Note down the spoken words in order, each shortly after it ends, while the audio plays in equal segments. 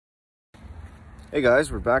Hey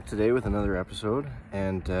guys, we're back today with another episode,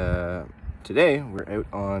 and today we're out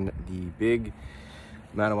on the big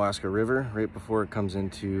Madawaska River right before it comes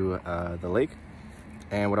into the lake.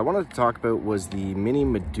 And what I wanted to talk about was the mini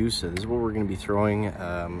medusa. This is what we're going to be throwing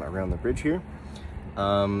around the bridge here.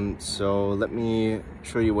 So let me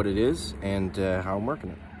show you what it is and how I'm working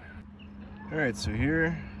it. All right, so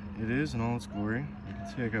here it is in all its glory. You can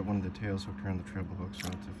see I got one of the tails hooked around the treble hook, so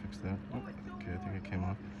I have to fix that. Oh, okay, I think it came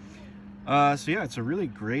off. So yeah, it's a really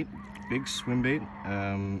great big swim bait.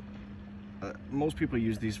 Most people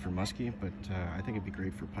use these for musky, but I think it'd be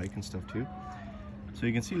great for pike and stuff too. So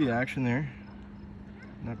you can see the action there.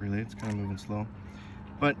 Not really, it's kind of moving slow.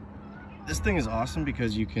 But this thing is awesome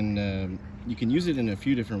because you can use it in a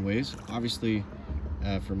few different ways. Obviously,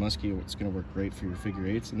 for musky, it's going to work great for your figure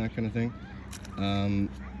eights and that kind of thing.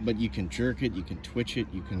 But you can jerk it, you can twitch it,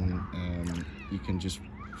 you can just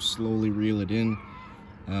slowly reel it in.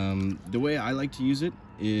 The way I like to use it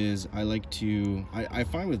is I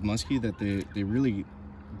find with musky that they really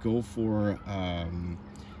go for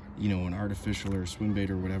you know, an artificial or swim bait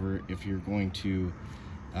or whatever if you're going to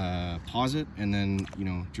pause it and then, you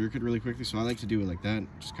know, jerk it really quickly. So I like to do it like that,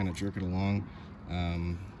 just kind of jerk it along,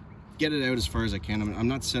 get it out as far as I can. I'm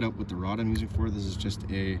not set up with the rod I'm using for. This is just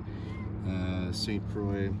a St.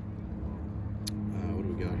 Croix, what do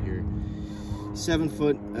we got here?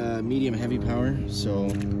 7-foot medium heavy power. So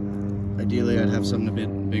ideally I'd have something a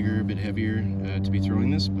bit bigger, a bit heavier to be throwing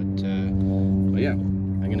this, but yeah,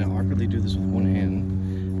 I'm gonna awkwardly do this with one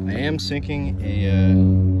hand. I am sinking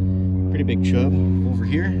a pretty big chub over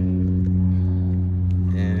here,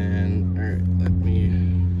 and all right, let me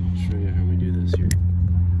show you how we do this here.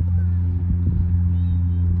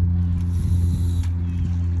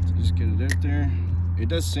 So just get it out there. It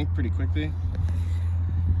does sink pretty quickly.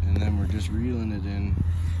 And then we're just reeling it in,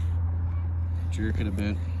 jerk it a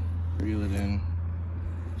bit, reel it in,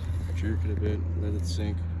 jerk it a bit, let it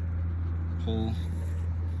sink, pull.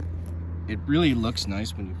 It really looks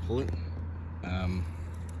nice when you pull it.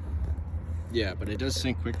 Yeah, but it does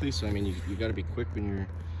sink quickly, so I mean, you got to be quick when you're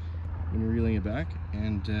reeling it back.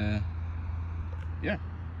 And yeah,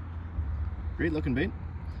 great looking bait.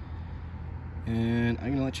 And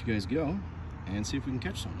I'm gonna let you guys go and see if we can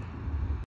catch something.